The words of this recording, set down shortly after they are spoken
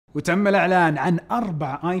وتم الإعلان عن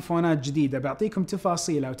 4 آيفونات جديدة، بعطيكم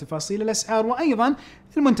تفاصيلها وتفاصيل الأسعار وأيضا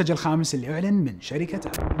المنتج الخامس اللي أعلن من شركة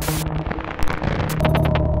أبل.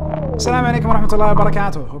 السلام عليكم ورحمة الله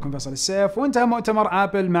وبركاته، أخوكم فيصل السيف، وانتهى مؤتمر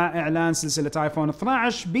أبل مع إعلان سلسلة آيفون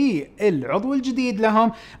 12 بالعضو الجديد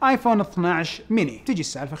لهم آيفون 12 ميني. تجي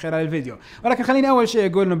السالفة خلال الفيديو، ولكن خليني أول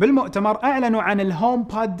شيء أقول إنه بالمؤتمر أعلنوا عن الهوم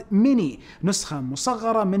بود ميني، نسخة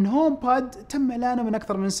مصغرة من هوم بود تم إعلانه من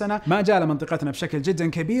أكثر من سنة، ما جاء لمنطقتنا بشكل جدا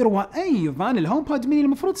كبير، وأيضا الهوم بود ميني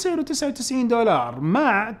المفروض سعره $99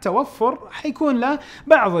 مع توفر حيكون له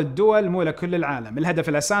بعض الدول مو لكل العالم. الهدف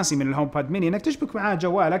الأساسي من الهوم بود ميني إنك تشبك معاه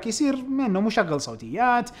جوالك، يصير منه مشغل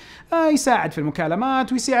صوتيات، يساعد في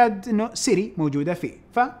المكالمات، ويساعد انه سيري موجوده فيه.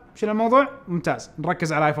 فشنو الموضوع؟ ممتاز،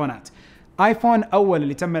 نركز على الايفونات. ايفون اول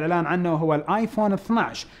اللي تم الاعلان عنه هو الايفون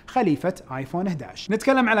 12 خليفه ايفون 11.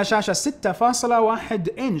 نتكلم على شاشه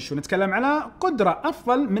 6.1 انش، ونتكلم على قدره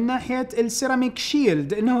افضل من ناحيه السيراميك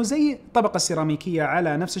شيلد، انه زي طبقه سيراميكيه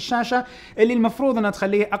على نفس الشاشه اللي المفروض انها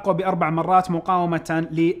تخليه اقوى ب4 مرات مقاومه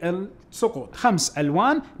للسقوط. 5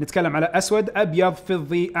 الوان، نتكلم على اسود، ابيض،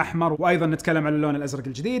 فضي، احمر، وايضا نتكلم على اللون الازرق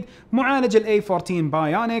الجديد. معالج الاي 14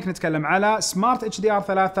 بايونيك، نتكلم على سمارت اتش دي ار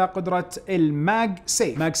 3، قدره الماج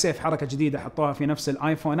سيف. ماج سيف حركه جديده حطوها في نفس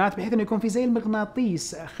الايفونات بحيث انه يكون في زي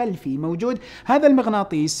المغناطيس خلفي موجود. هذا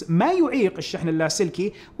المغناطيس ما يعيق الشحن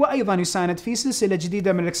اللاسلكي، وايضا يساند في سلسله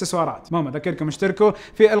جديده من الاكسسوارات. المهم اذكركم اشتركوا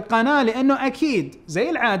في القناه، لانه اكيد زي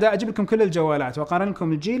العاده اجيب لكم كل الجوالات واقارن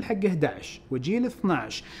لكم الجيل حق 11 وجيل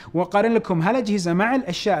 12، واقارن لكم هالاجهزه مع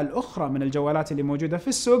الاشياء الاخرى من الجوالات اللي موجوده في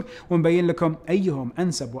السوق، ونبين لكم ايهم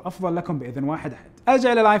انسب وافضل لكم باذن واحد احد.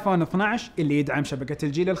 ارجع للايفون 12 اللي يدعم شبكه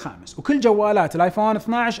الجيل الخامس، وكل جوالات الايفون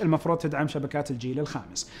 12 المفروض تدعم شبكات الجيل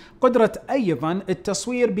الخامس. قدرة ايضا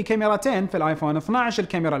التصوير بكاميرتين في الايفون 12،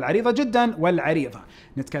 الكاميرا العريضة جدا والعريضة.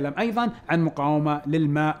 نتكلم ايضا عن مقاومة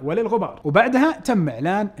للماء وللغبار. وبعدها تم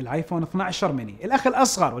اعلان الايفون 12 ميني، الاخ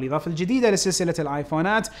الاصغر والاضافة الجديدة لسلسلة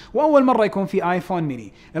الايفونات، واول مرة يكون في ايفون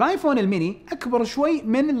ميني. الايفون الميني اكبر شوي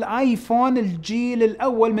من الايفون الجيل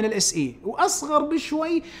الاول من الاس اي، واصغر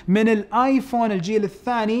بشوي من الايفون الجيل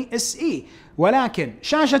الثاني اس اي، ولكن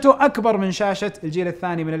شاشته أكبر من شاشة الجيل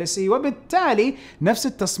الثاني من الاس اي، وبالتالي نفس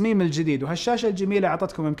التصميم الجديد. وهالشاشة الجميلة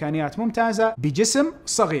أعطتكم إمكانيات ممتازة بجسم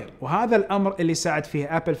صغير، وهذا الأمر اللي ساعد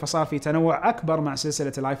فيه أبل، فصار في تنوع أكبر مع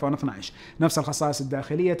سلسلة الآيفون 12. نفس الخصائص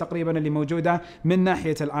الداخلية تقريبا اللي موجودة من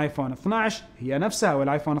ناحية الآيفون 12 هي نفسها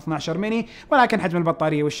والآيفون 12 ميني، ولكن حجم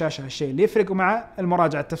البطارية والشاشة الشيء اللي يفرق. ومع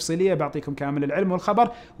المراجعة التفصيلية بعطيكم كامل العلم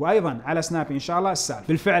والخبر، وأيضا على سنابي إن شاء الله السالفة.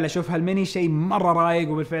 بالفعل أشوف هالميني شيء مرة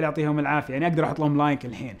رايق، وبالفعل يعطيهم العافية، يعني اقدر احط لهم لايك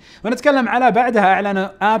الحين. ونتكلم على بعدها اعلن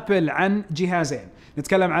ابل عن جهازين،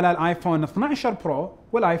 نتكلم على الايفون 12 برو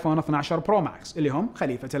والايفون 12 برو ماكس، اللي هم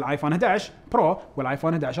خليفة الايفون 11 برو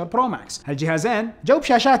والايفون 11 برو ماكس. هالجهازين جو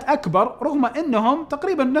بشاشات اكبر رغم انهم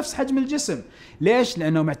تقريبا نفس حجم الجسم. ليش؟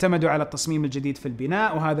 لانهم اعتمدوا على التصميم الجديد في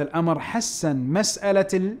البناء، وهذا الامر حسن مسألة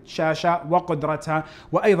الشاشة وقدرتها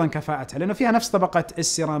وايضا كفاءتها، لانه فيها نفس طبقة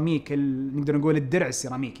السيراميك، نقدر نقول الدرع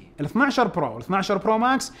السيراميكي. ال 12 برو وال 12 برو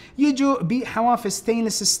ماكس يجوا بحواف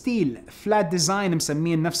ستينلس ستيل فلات ديزاين،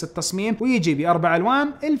 مسمين نفس التصميم، ويجي ب4 الوان،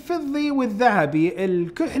 الفضي والذهبي،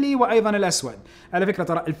 الكحلي وايضا الاسود. على فكره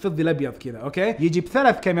ترى الفضي الابيض كذا اوكي. يجي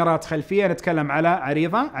ب3 كاميرات خلفيه، نتكلم على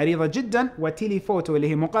عريضه جدا، وتيلي فوتو اللي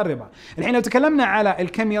هي مقربه. الحين لو تكلمنا على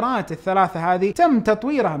الكاميرات الثلاثه هذه، تم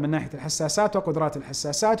تطويرها من ناحيه الحساسات وقدرات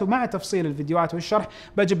الحساسات، ومع تفصيل الفيديوهات والشرح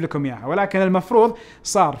بجيب لكم اياها، ولكن المفروض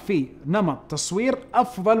صار في نمط تصوير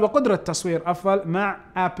افضل وقدره تصوير افضل مع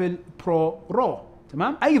ابل برو.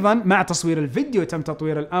 تمام. ايضا مع تصوير الفيديو تم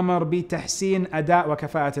تطوير الامر بتحسين اداء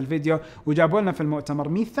وكفاءة الفيديو، وجابوا لنا في المؤتمر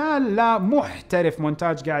مثال لمحترف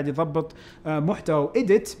مونتاج قاعد يضبط محتوى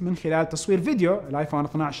وإيديت من خلال تصوير فيديو الايفون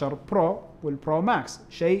 12 برو والبرو ماكس.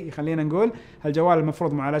 شيء يخلينا نقول هالجوال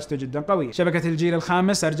المفروض معالجته جدا قوية. شبكة الجيل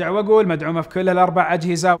الخامس ارجع واقول مدعومة في كل الاربع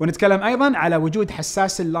اجهزة. ونتكلم ايضا على وجود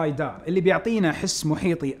حساس اللايدار اللي بيعطينا حس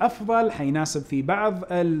محيطي افضل، حيناسب في بعض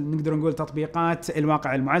نقدر نقول تطبيقات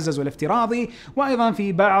الواقع المعزز والافتراضي، وايضا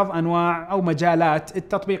في بعض انواع او مجالات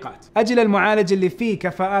التطبيقات. اجل المعالج اللي فيه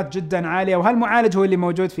كفاءات جدا عالية، وهالمعالج هو اللي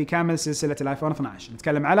موجود في كامل سلسلة الايفون 12.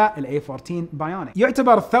 نتكلم على الاي 14 بايونيك،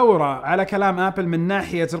 يعتبر ثورة على كلام ابل من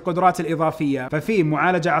ناحية القدرات الاضافية. ففي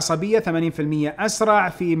معالجة عصبية 80% اسرع،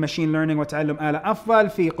 في ماشين ليرنينج وتعلم آلة افضل،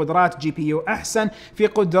 في قدرات جي بي يو احسن، في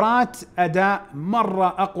قدرات اداء مرة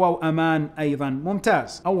اقوى، وامان ايضا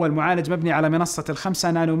ممتاز. اول معالج مبني على منصة ال5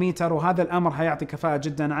 نانومتر، وهذا الامر هيعطي كفاءة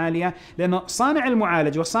جدا عالية، لانه صانع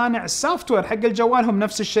المعالج وصانع السوفت وير حق الجوال هم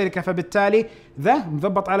نفس الشركة، فبالتالي ذا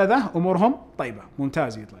مضبط على ذا، امورهم طيبه،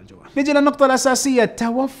 ممتاز يطلع الجوال. نجي للنقطه الاساسيه،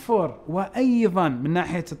 التوفر، وايضا من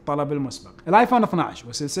ناحيه الطلب المسبق. الايفون 12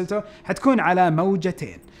 وسلسلته حتكون على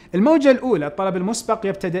موجتين. الموجه الاولى الطلب المسبق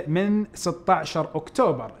يبتدئ من 16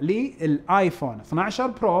 اكتوبر للايفون 12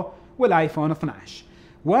 برو والايفون 12،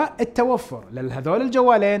 والتوفر لهذول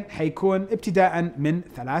الجوالين حيكون ابتداء من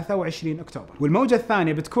 23 اكتوبر. والموجة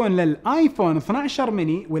الثانية بتكون للايفون 12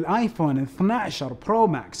 ميني والايفون 12 برو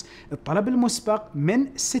ماكس، الطلب المسبق من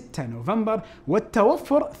 6 نوفمبر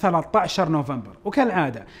والتوفر 13 نوفمبر.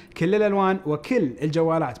 وكالعادة كل الالوان وكل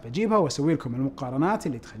الجوالات بجيبها واسوي لكم المقارنات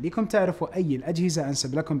اللي تخليكم تعرفوا اي الاجهزة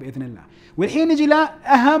انسب لكم باذن الله. والحين نجي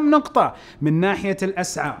لاهم نقطة من ناحية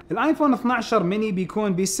الاسعار. الايفون 12 ميني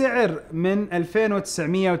بيكون بسعر من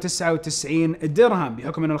 2999 درهم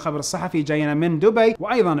بحكم انه الخبر الصحفي جاينا من دبي،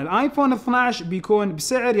 وايضا الايفون 12 بيكون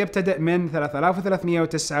بسعر يبتدئ من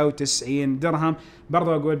 3399 درهم،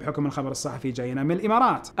 برضو اقول بحكم الخبر الصحفي جاينا من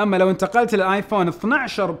الامارات. اما لو انتقلت للايفون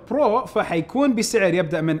 12 برو فحيكون بسعر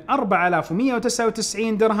يبدا من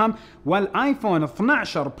 4199 درهم، والايفون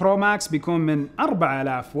 12 برو ماكس بيكون من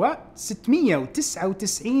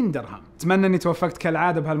 4699 درهم. اتمنى اني توفقت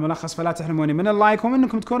كالعاده بهالملخص، فلا تحرموني من اللايك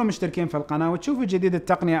ومنكم تكونوا مشتركين في القناه وتشوفوا جديد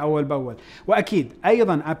التقنيه اول باول. واكيد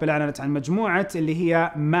ايضا ابل اعلنت عن مجموعه اللي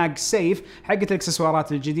هي ماج سيف حقت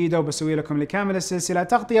الاكسسوارات الجديده، وبسوي لكم لكامل السلسله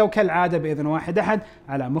تغطيه وكالعاده باذن واحد احد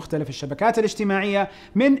على مختلف الشبكات الاجتماعيه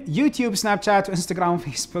من يوتيوب، سناب شات، وانستغرام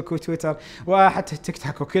وفيسبوك وتويتر وحتى التيك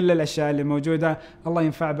توك وكل الاشياء اللي موجوده. الله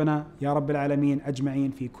ينفع بنا يا رب العالمين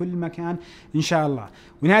اجمعين في كل مكان ان شاء الله.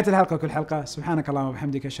 ونهايه الحلقه كل حلقه، سبحانك اللهم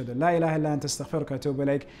وبحمدك اشهد ان لا اله الا انت استغفرك واتوب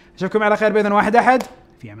اليك. اشوفكم على خير باذن واحد احد،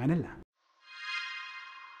 في امان الله.